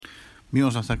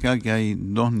Vimos hasta acá que hay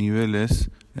dos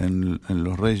niveles en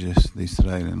los reyes de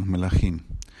Israel, en los Melahim.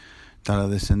 Está la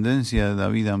descendencia de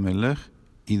David Amelech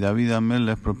y David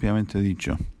Amelech propiamente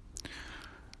dicho.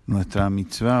 Nuestra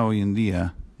mitzvah hoy en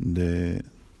día de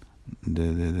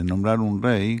nombrar un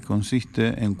rey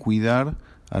consiste en cuidar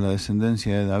a la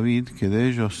descendencia de David, que de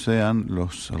ellos sean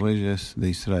los reyes de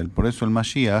Israel. Por eso el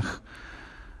Mashiach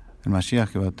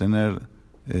que va a tener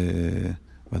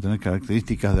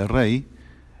características de rey,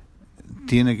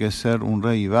 tiene que ser un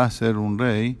rey y va a ser un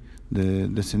rey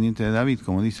descendiente de David,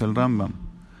 como dice el Rambam.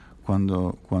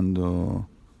 Cuando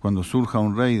surja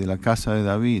un rey de la casa de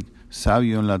David,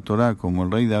 sabio en la Torá como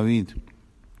el rey David,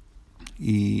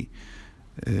 y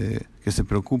que se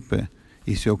preocupe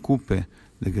y se ocupe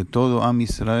de que todo Am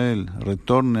Israel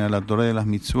retorne a la Torá de las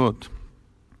mitzvot,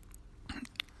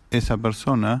 esa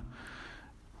persona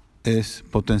es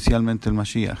potencialmente el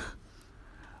Mashiach.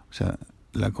 O sea,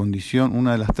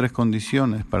 una de las tres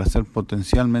condiciones para ser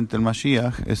potencialmente el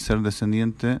Mashiach es ser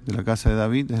descendiente de la casa de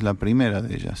David, es la primera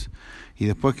de ellas. Y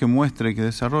después que muestre y que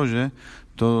desarrolle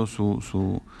todo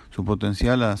su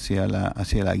potencial hacia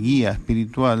la guía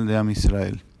espiritual de Am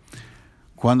Israel.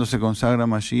 Cuando se consagra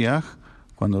Mashiach,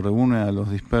 cuando reúne a los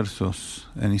dispersos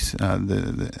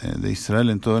de Israel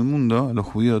en todo el mundo, a los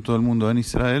judíos de todo el mundo en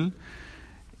Israel,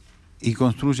 y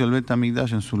construye el Bet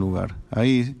HaMikdash en su lugar.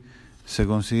 Ahí se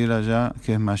considera ya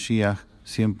que es Mashiach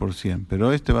 100%.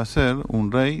 Pero este va a ser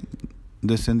un rey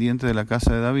descendiente de la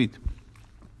casa de David.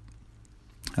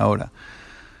 Ahora,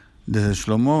 desde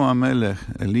Shlomo Amelech,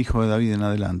 el hijo de David en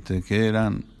adelante, que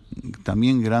eran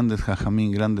también grandes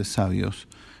jajamín, grandes sabios,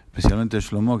 especialmente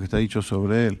Shlomo, que está dicho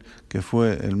sobre él, que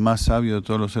fue el más sabio de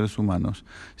todos los seres humanos.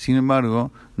 Sin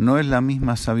embargo, no es la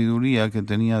misma sabiduría que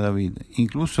tenía David.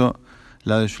 Incluso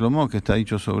la de Shlomo, que está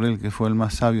dicho sobre él, que fue el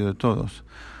más sabio de todos.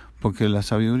 Porque la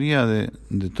sabiduría de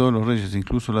todos los reyes,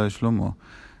 incluso la de Shlomo,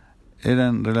 era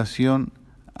en relación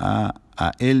a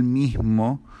él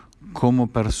mismo como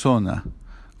persona.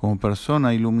 Como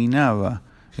persona iluminaba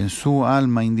en su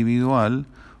alma individual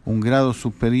un grado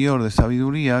superior de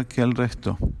sabiduría que el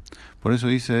resto. Por eso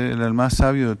dice, él era el más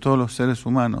sabio de todos los seres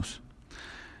humanos.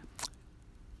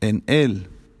 En él,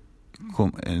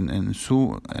 en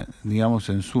su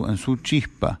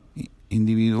chispa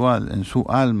individual, en su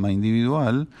alma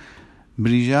individual,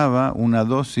 brillaba una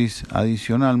dosis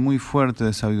adicional muy fuerte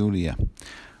de sabiduría.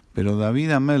 Pero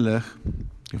David Amelech,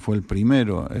 que fue el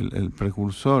primero, el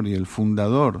precursor y el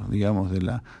fundador, digamos, de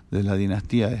la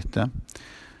dinastía esta,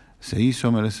 se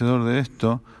hizo merecedor de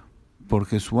esto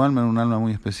porque su alma era un alma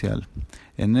muy especial.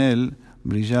 En él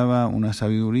brillaba una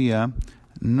sabiduría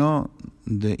no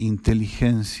de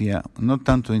inteligencia, no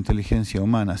tanto de inteligencia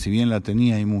humana, si bien la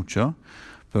tenía y mucho,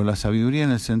 pero la sabiduría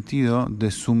en el sentido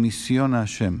de sumisión a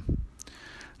Hashem.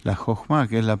 La Jochma,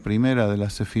 que es la primera de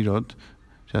las Sefirot,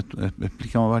 ya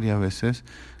explicamos varias veces,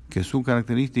 que su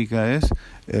característica es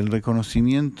el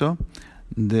reconocimiento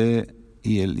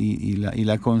y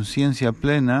la conciencia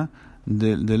plena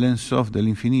del Ein Sof, del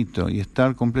infinito, y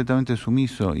estar completamente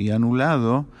sumiso y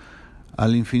anulado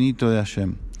al infinito de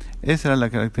Hashem. Esa era la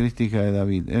característica de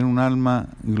David. Era un alma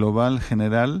global,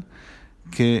 general,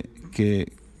 que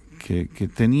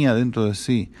tenía dentro de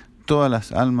sí todas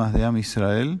las almas de Am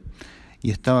Israel y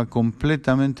estaba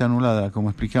completamente anulada, como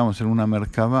explicamos, en una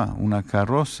merkabá, una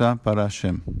carroza para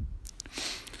Hashem.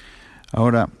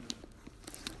 Ahora,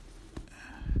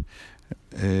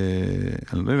 el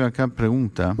Rebbe acá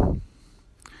pregunta,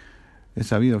 he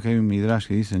sabido que hay un midrash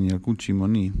que dice en Yalkut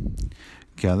Shimoni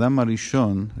que Adam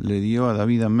Arishon le dio a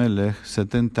David Amelech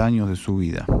 70 años de su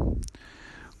vida.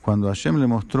 Cuando Hashem le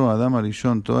mostró a Adam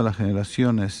Arishon todas las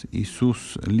generaciones y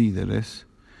sus líderes,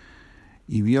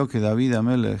 y vio que David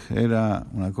Amelech era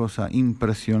una cosa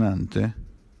impresionante,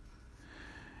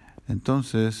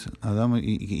 entonces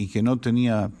y que no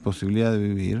tenía posibilidad de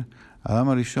vivir, Adam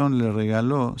Arishon le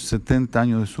regaló 70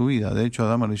 años de su vida. De hecho,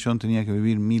 Adam Arishon tenía que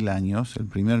vivir 1000 años, el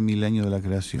primer milenio de la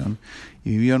creación,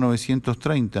 y vivió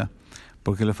 930,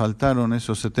 porque le faltaron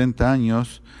esos 70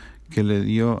 años que le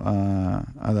dio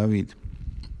a David.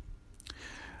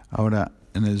 Ahora,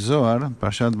 en el Zohar,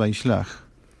 Parashat Vaishlach,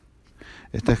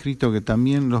 está escrito que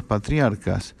también los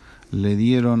patriarcas le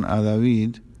dieron a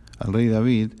David, al rey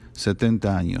David,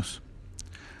 70 años.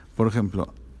 Por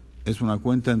ejemplo, es una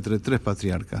cuenta entre 3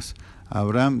 patriarcas,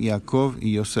 Abraham, Jacob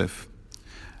y Yosef.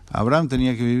 Abraham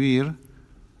tenía que vivir,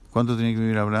 ¿cuánto tenía que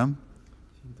vivir Abraham?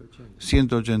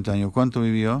 180 años. ¿Cuánto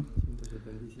vivió?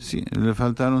 Sí, le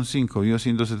faltaron 5, vivió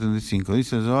 175.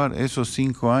 Dice el Zohar, esos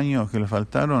 5 años que le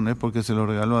faltaron es porque se los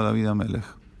regaló a David Amelech.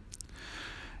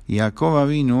 Jacob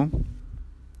Avinu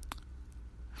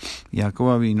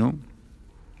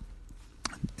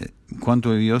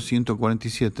 ¿Cuánto vivió?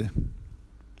 147.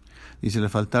 Dice, le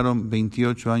faltaron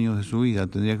 28 años de su vida.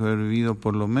 Tendría que haber vivido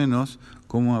por lo menos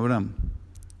como Abraham.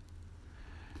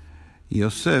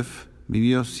 Yosef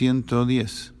vivió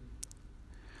 110.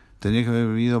 Tendría que haber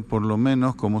vivido por lo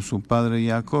menos como su padre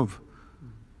Jacob.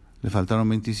 Le faltaron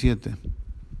 27.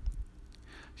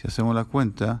 Si hacemos la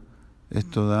cuenta,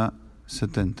 esto da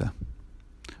 70.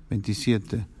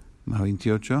 27 más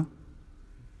 28.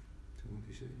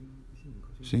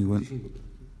 50.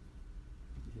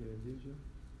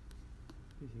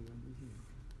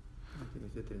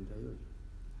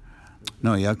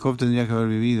 No, Jacob tendría que haber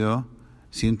vivido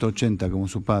 180 como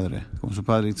su padre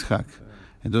Yitzhak.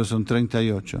 Entonces son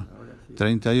 38.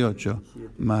 38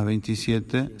 más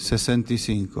 27,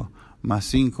 65. Más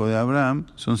 5 de Abraham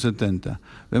son 70.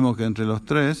 Vemos que entre los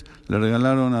tres le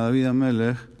regalaron a David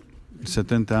Amelech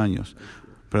 70 años.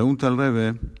 Pregunta al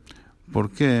Rebbe, ¿por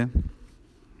qué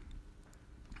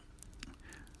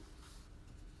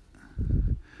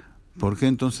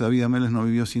entonces David Amelech no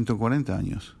vivió 140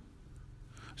 años?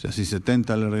 O sea, si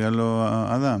 70 le regaló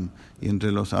a Adán y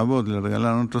entre los Abot le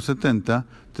regalaron otros 70,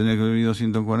 ¿tenía que haber vivido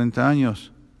 140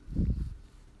 años?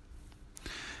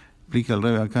 Explica el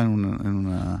Rebbe acá en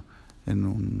una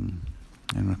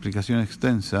explicación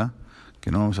extensa,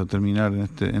 que no vamos a terminar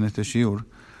en este shiur,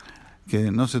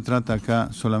 que no se trata acá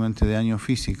solamente de años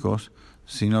físicos,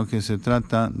 sino que se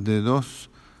trata de dos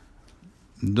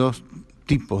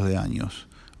tipos de años.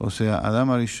 O sea,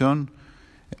 Adam Arishon,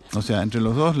 o sea, entre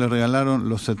los dos le regalaron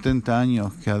los 70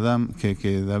 años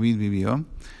que David vivió.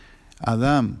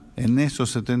 Adam, en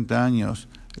esos 70 años,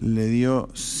 le dio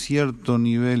cierto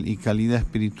nivel y calidad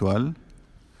espiritual,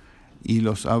 y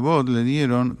los Abot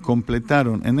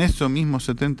completaron en esos mismos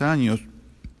 70 años,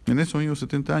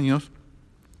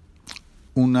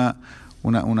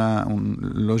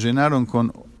 lo llenaron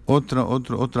con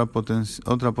otra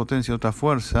potencia, otra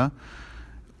fuerza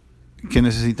que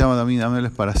necesitaba David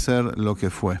Amelech para ser lo que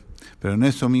fue. Pero en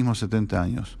esos mismos 70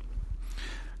 años,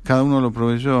 cada uno lo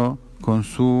proveyó con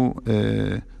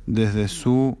desde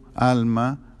su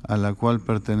alma a la cual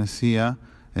pertenecía,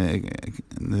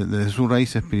 desde su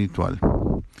raíz espiritual.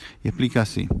 Y explica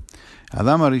así: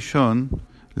 Adam Arishon,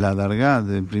 la dargá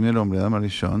del primer hombre, Adam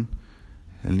Arishon,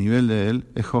 el nivel de él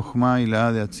es Jochma y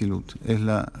la de Atzilut, es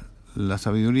la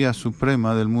sabiduría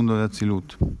suprema del mundo de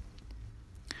Atzilut.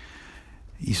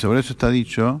 Y sobre eso está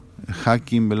dicho,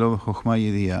 Hakim Belov Jochma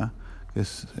Yedia, que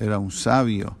era un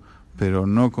sabio, pero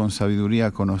no con sabiduría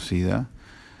conocida.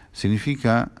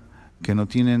 Significa que no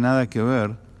tiene nada que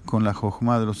ver con la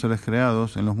Jochma de los seres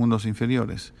creados en los mundos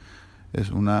inferiores. Es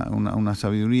una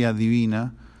sabiduría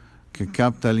divina que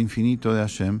capta el infinito de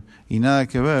Hashem, y nada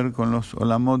que ver con los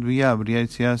Olamot Bia, Bria y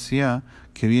Sia,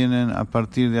 que vienen a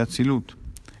partir de Atzilut,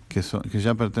 que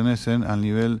ya pertenecen al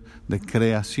nivel de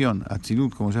creación.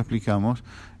 Atzilut, como ya explicamos,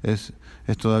 es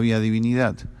todavía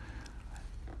divinidad.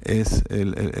 Es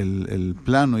el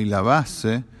plano y la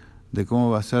base de cómo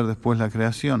va a ser después la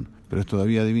creación, pero es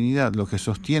todavía divinidad, lo que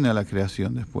sostiene a la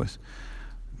creación después.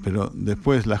 Pero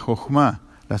después la Jochma,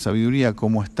 la sabiduría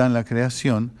como está en la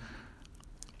creación,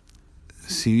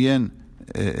 si bien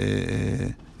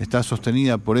está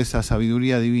sostenida por esa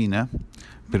sabiduría divina,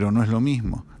 pero no es lo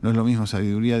mismo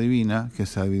sabiduría divina que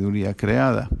sabiduría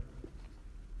creada.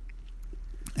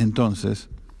 Entonces,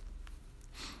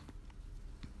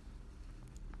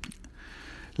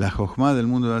 la Jochma del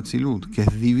mundo de Atzilut, que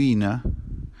es divina,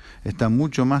 está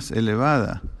mucho más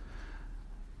elevada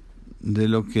de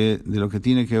lo que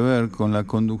tiene que ver con la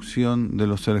conducción de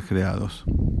los seres creados.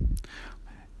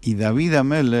 Y David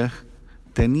Amelech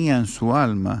tenía en su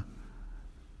alma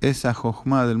esa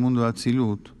Jochma del mundo de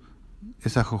Atzilut,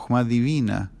 esa Jochma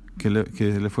divina que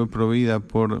le fue proveída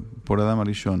por Adam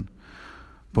Arishon.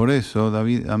 Por eso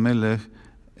David Amelech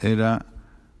era,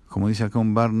 como dice acá,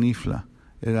 un bar nifla,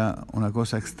 era una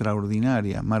cosa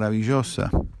extraordinaria,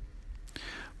 maravillosa,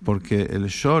 porque el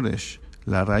shoresh,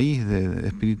 la raíz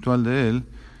espiritual de él,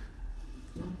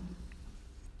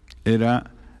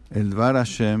 era el Dvar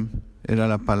Hashem, era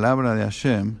la palabra de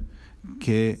Hashem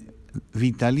que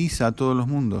vitaliza a todos los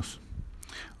mundos.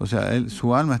 O sea,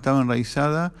 su alma estaba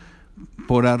enraizada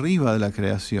por arriba de la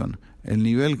creación, el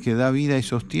nivel que da vida y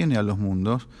sostiene a los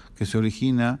mundos, que se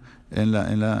origina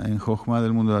en Jochma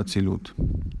del mundo de Atzilut.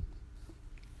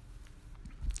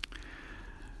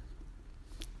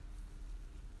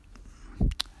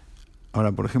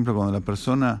 Ahora, por ejemplo, cuando la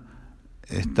persona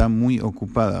está muy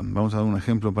ocupada, vamos a dar un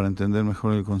ejemplo para entender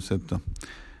mejor el concepto.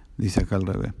 Dice acá el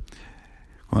Rebbe: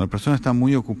 cuando la persona está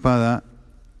muy ocupada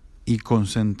y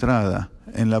concentrada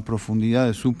en la profundidad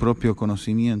de su propio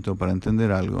conocimiento para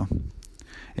entender algo,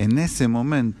 en ese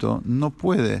momento no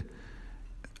puede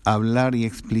hablar y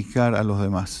explicar a los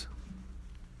demás.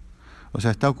 O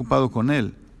sea, está ocupado con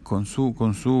él, con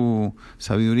su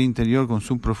sabiduría interior, con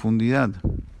su profundidad.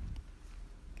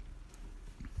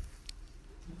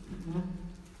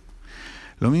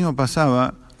 Lo mismo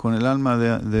pasaba con el alma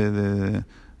de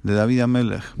David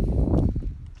Amelech.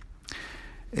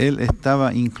 Él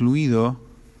estaba incluido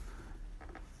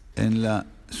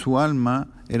su alma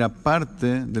era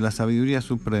parte de la sabiduría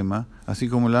suprema, así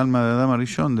como el alma de Adam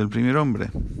Arishon, del primer hombre.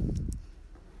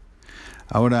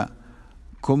 Ahora,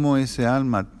 ¿cómo ese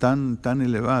alma tan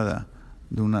elevada,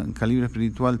 de un calibre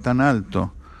espiritual tan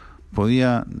alto,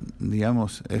 podía,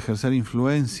 digamos, ejercer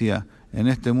influencia en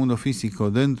este mundo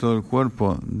físico dentro del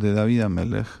cuerpo de David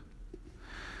Amelech?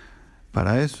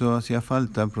 Para eso hacía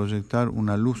falta proyectar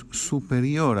una luz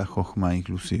superior a Jochma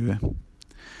inclusive,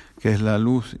 que es la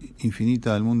luz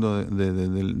infinita del mundo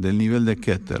del nivel de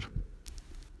Keter.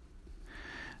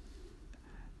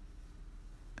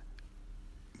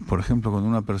 Por ejemplo, cuando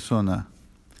una persona,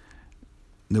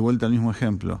 de vuelta al mismo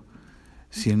ejemplo,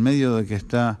 si en medio de que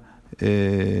está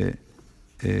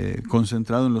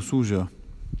concentrado en lo suyo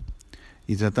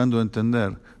y tratando de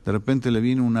entender, de repente le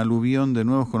viene un aluvión de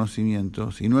nuevos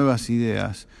conocimientos y nuevas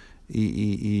ideas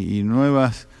y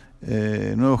nuevos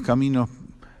caminos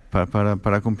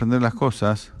para comprender las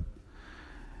cosas,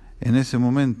 en ese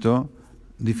momento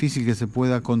difícil que se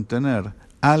pueda contener.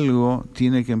 Algo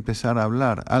tiene que empezar a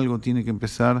hablar, algo tiene que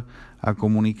empezar a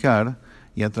comunicar,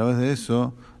 y a través de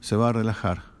eso se va a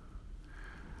relajar.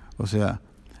 O sea,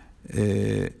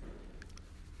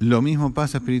 lo mismo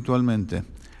pasa espiritualmente.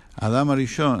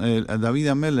 David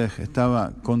Amelech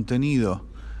estaba contenido,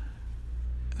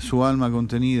 su alma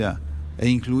contenida e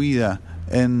incluida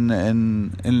en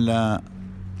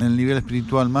el nivel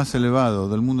espiritual más elevado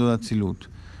del mundo de Atzilut,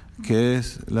 que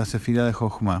es la Sefirá de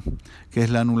Jochma, que es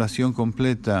la anulación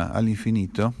completa al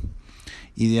infinito,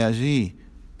 y de allí,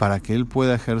 para que él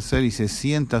pueda ejercer y se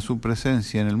sienta su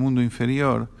presencia en el mundo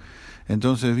inferior,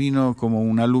 entonces vino como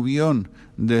un aluvión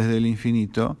desde el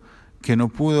infinito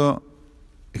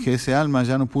que ese alma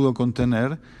ya no pudo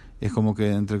contener. Es como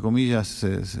que, entre comillas,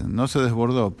 no se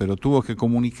desbordó, pero tuvo que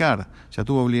comunicar, ya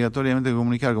tuvo obligatoriamente que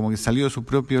comunicar, como que salió de su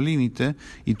propio límite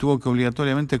y tuvo que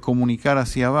obligatoriamente comunicar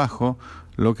hacia abajo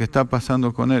lo que está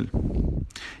pasando con él.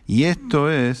 Y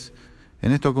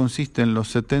en esto consiste en los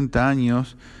 70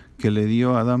 años que le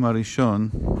dio Adam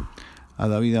Arishon a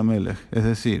David Amelech. Es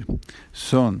decir,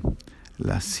 son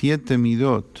las 7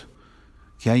 midot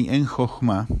que hay en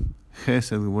Jochma,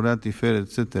 Gesed, Geburah, Tiferet,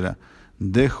 etc.,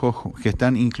 que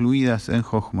están incluidas en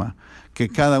Jochma, que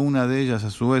cada una de ellas a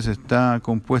su vez está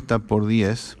compuesta por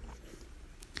 10,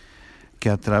 que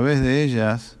a través de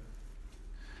ellas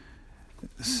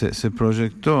se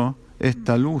proyectó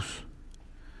esta luz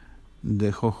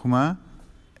de Jochma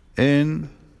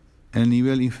en el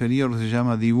nivel inferior que se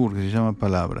llama Dibur, que se llama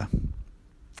palabra.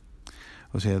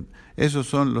 O sea, esos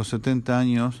son los 70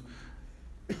 años,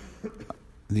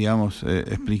 digamos,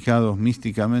 explicados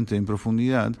místicamente en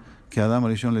profundidad, que Adam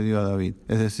Arishon le dio a David.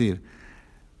 Es decir,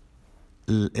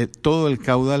 todo el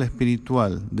caudal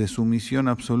espiritual de sumisión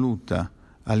absoluta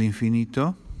al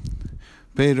infinito,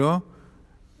 pero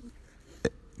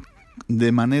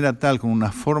de manera tal, con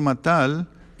una forma tal,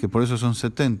 que por eso son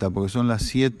 70, porque son las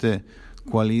 7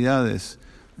 cualidades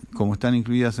como están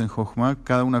incluidas en Jochma,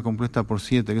 cada una compuesta por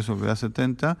 7, que eso le da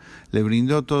 70, le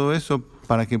brindó todo eso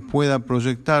para que pueda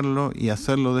proyectarlo y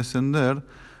hacerlo descender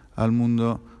al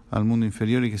mundo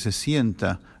inferior, y que se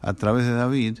sienta a través de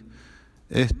David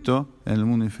esto en el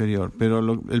mundo inferior.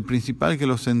 Pero el principal que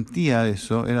lo sentía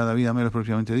eso era David Amelech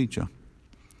propiamente dicho.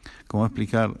 Como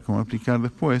explicar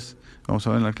después, vamos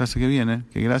a ver en la clase que viene,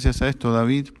 que gracias a esto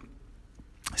David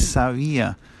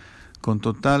sabía con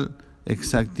total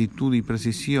exactitud y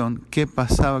precisión qué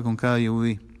pasaba con cada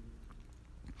Yehudí,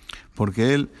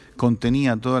 porque él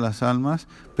contenía todas las almas,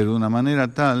 pero de una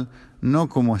manera tal, no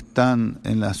como están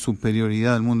en la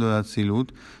superioridad del mundo de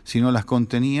Atzilut, sino las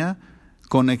contenía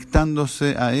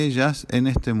conectándose a ellas en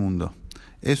este mundo.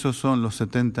 Esos son los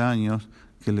 70 años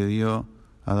que le dio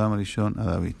Adam Arishon a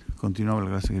David. Continuamos la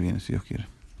clase que viene, si Dios quiere.